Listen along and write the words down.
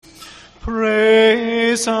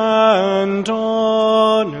Praise and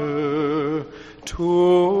honor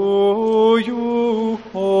to you,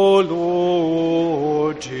 O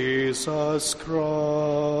Lord Jesus Christ.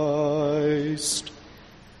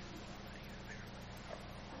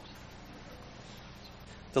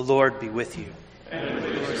 The Lord be with you. And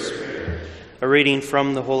with your spirit. A reading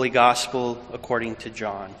from the Holy Gospel according to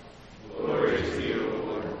John. Glory to you,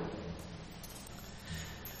 Lord.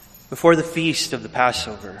 Before the feast of the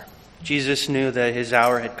Passover, Jesus knew that his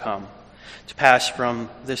hour had come to pass from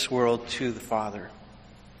this world to the Father.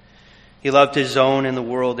 He loved his own in the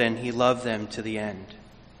world, and he loved them to the end.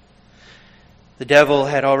 The devil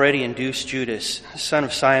had already induced Judas, son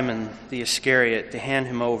of Simon the Iscariot, to hand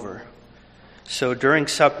him over. So during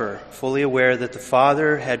supper, fully aware that the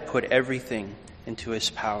Father had put everything into his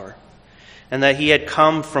power, and that he had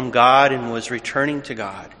come from God and was returning to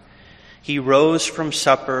God, he rose from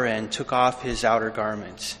supper and took off his outer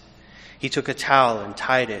garments. He took a towel and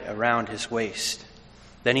tied it around his waist.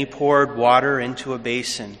 Then he poured water into a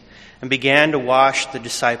basin and began to wash the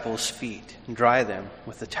disciples' feet and dry them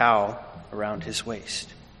with the towel around his waist.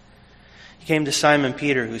 He came to Simon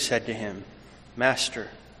Peter, who said to him, "Master,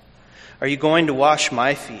 are you going to wash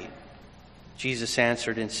my feet?" Jesus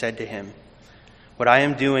answered and said to him, "What I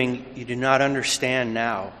am doing you do not understand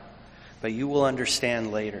now, but you will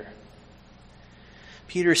understand later."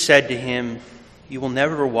 Peter said to him, "You will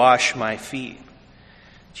never wash my feet."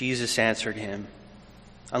 Jesus answered him,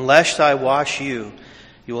 "Unless I wash you,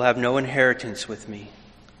 you will have no inheritance with me."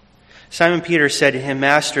 Simon Peter said to him,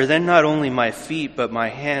 "Master, then not only my feet, but my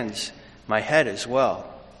hands, my head as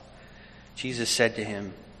well." Jesus said to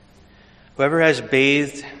him, "Whoever has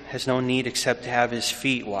bathed has no need except to have his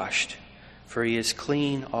feet washed, for he is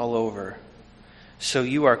clean all over. So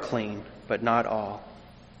you are clean, but not all."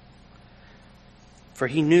 For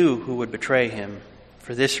he knew who would betray him.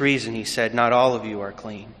 For this reason he said, "Not all of you are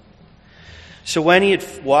clean." So when he had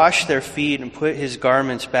washed their feet and put his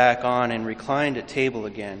garments back on and reclined at table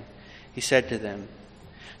again, he said to them,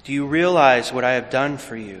 "Do you realize what I have done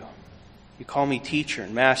for you? You call me teacher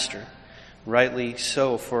and master. Rightly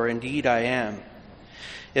so, for indeed I am.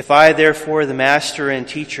 If I, therefore, the master and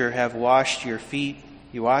teacher, have washed your feet,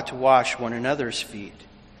 you ought to wash one another's feet.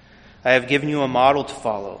 I have given you a model to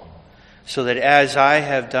follow, so that as I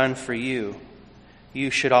have done for you,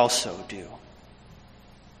 you should also do."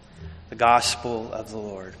 The Gospel of the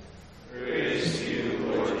Lord. Praise to you,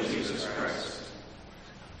 Lord Jesus Christ.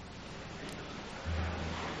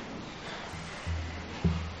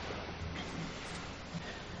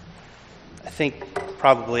 I think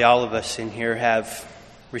probably all of us in here have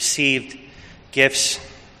received gifts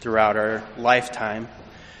throughout our lifetime.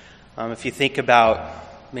 If you think about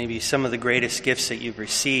maybe some of the greatest gifts that you've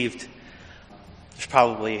received, there's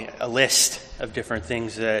probably a list of different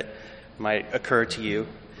things that might occur to you.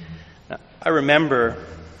 I remember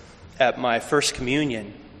at my first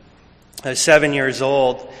communion, I was 7 years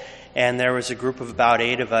old, and there was a group of about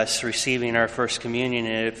 8 of us receiving our first communion.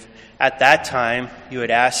 And if at that time you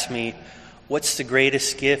had asked me, "What's the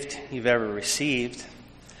greatest gift you've ever received?"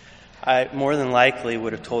 I more than likely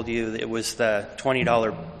would have told you that it was the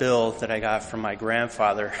 $20 bill that I got from my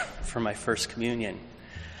grandfather for my first communion.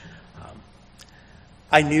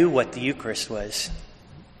 I knew what the Eucharist was.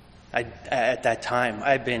 At that time,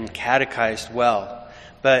 I'd been catechized well,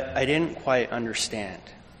 but I didn't quite understand.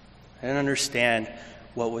 I didn't understand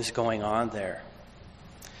what was going on there.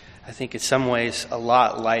 I think in some ways a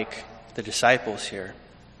lot like the disciples here.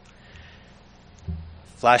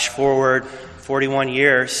 Flash forward 41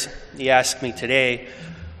 years, you ask me today,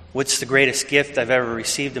 what's the greatest gift I've ever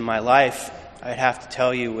received in my life? I'd have to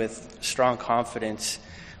tell you with strong confidence,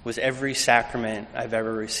 was every sacrament I've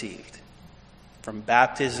ever received, from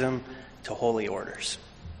baptism to holy orders.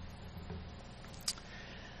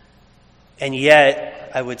 And yet,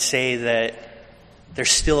 I would say that there's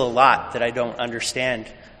still a lot that I don't understand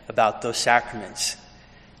about those sacraments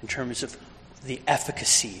in terms of the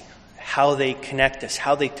efficacy, how they connect us,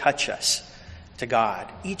 how they touch us to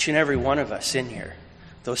God. Each and every one of us in here,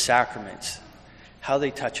 those sacraments, how they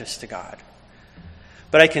touch us to God.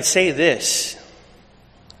 But I can say this,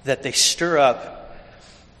 that they stir up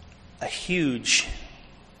a huge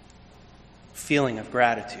feeling of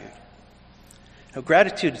gratitude. Now,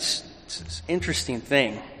 gratitude is an interesting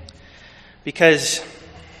thing because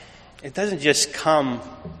it doesn't just come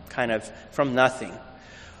kind of from nothing.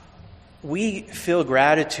 We feel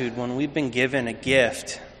gratitude when we've been given a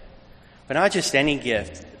gift, but not just any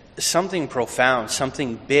gift, something profound,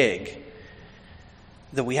 something big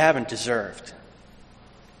that we haven't deserved.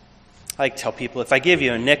 I like to tell people, if I give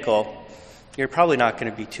you a nickel, you're probably not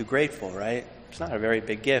going to be too grateful, right? it's not a very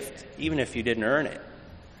big gift, even if you didn't earn it.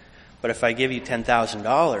 But if I give you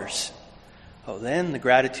 $10,000, then the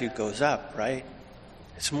gratitude goes up, right?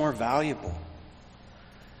 It's more valuable.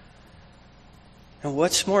 And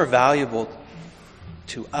what's more valuable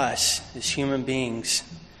to us as human beings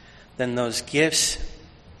than those gifts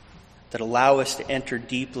that allow us to enter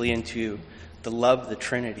deeply into the love of the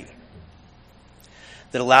Trinity,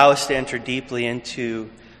 that allow us to enter deeply into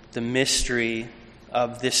the mystery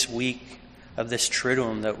of this week, of this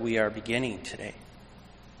Triduum that we are beginning today?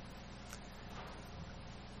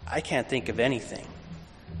 I can't think of anything.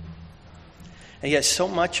 And yet so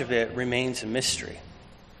much of it remains a mystery.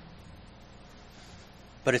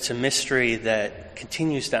 But it's a mystery that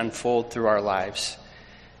continues to unfold through our lives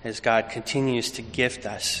as God continues to gift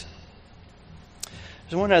us.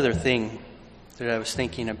 There's one other thing that I was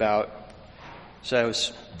thinking about. So I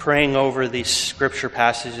was praying over these scripture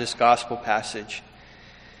passages, this gospel passage.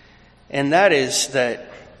 And that is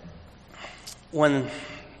that when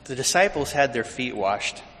the disciples had their feet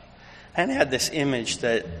washed, I had this image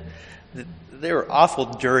that they were awful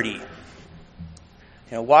dirty.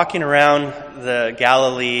 Walking around the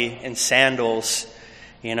Galilee in sandals,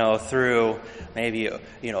 through maybe,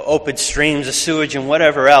 open streams of sewage and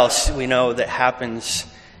whatever else we know that happens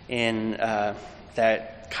in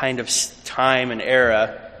that kind of time and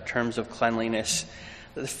era in terms of cleanliness.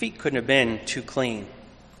 The feet couldn't have been too clean.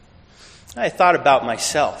 I thought about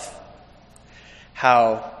myself,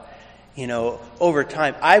 how, over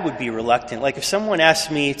time I would be reluctant. Like if someone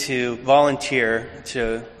asked me to volunteer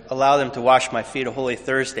to allow them to wash my feet on Holy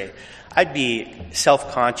Thursday, I'd be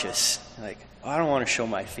self-conscious. Like, I don't want to show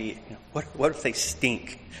my feet. What if they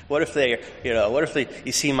stink? What if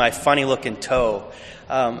you see my funny looking toe?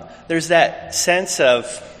 There's that sense of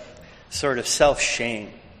sort of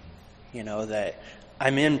self-shame, that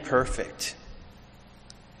I'm imperfect.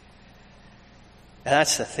 And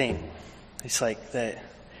that's the thing. It's like that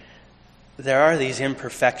there are these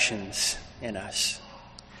imperfections in us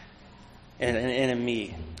and in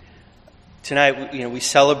me. Tonight, we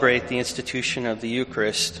celebrate the institution of the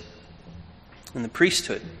Eucharist and the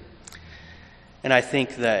priesthood. And I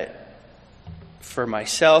think that for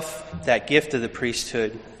myself, that gift of the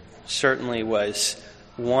priesthood certainly was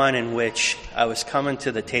one in which I was coming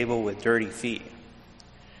to the table with dirty feet.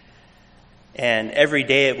 And every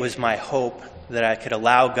day it was my hope that I could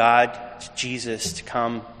allow God, Jesus, to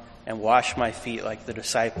come and wash my feet like the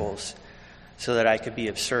disciples so that I could be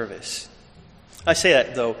of service. I say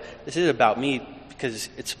that, though, this is about me because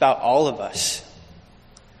it's about all of us.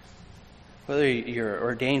 Whether you're an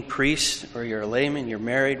ordained priest or you're a layman, you're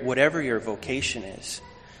married, whatever your vocation is,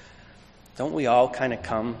 don't we all kind of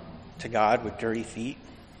come to God with dirty feet?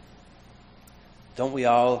 Don't we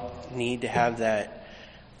all need to have that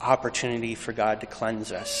opportunity for God to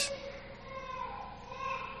cleanse us?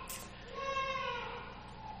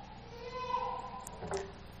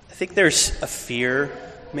 I think there's a fear,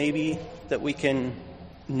 maybe, that we can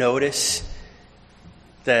notice,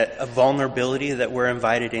 that a vulnerability that we're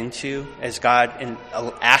invited into as God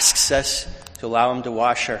asks us to allow Him to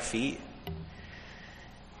wash our feet.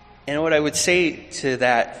 And what I would say to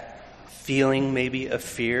that feeling, maybe, of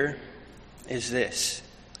fear is this: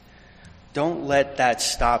 don't let that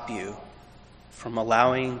stop you from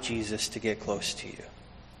allowing Jesus to get close to you.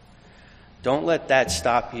 Don't let that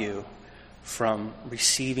stop you from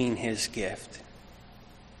receiving His gift.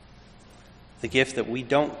 The gift that we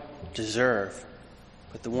don't deserve,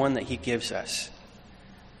 but the one that He gives us.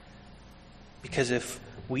 Because if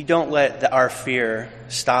we don't let our fear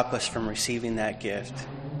stop us from receiving that gift,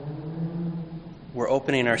 we're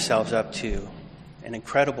opening ourselves up to an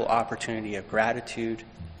incredible opportunity of gratitude,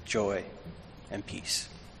 joy, and peace.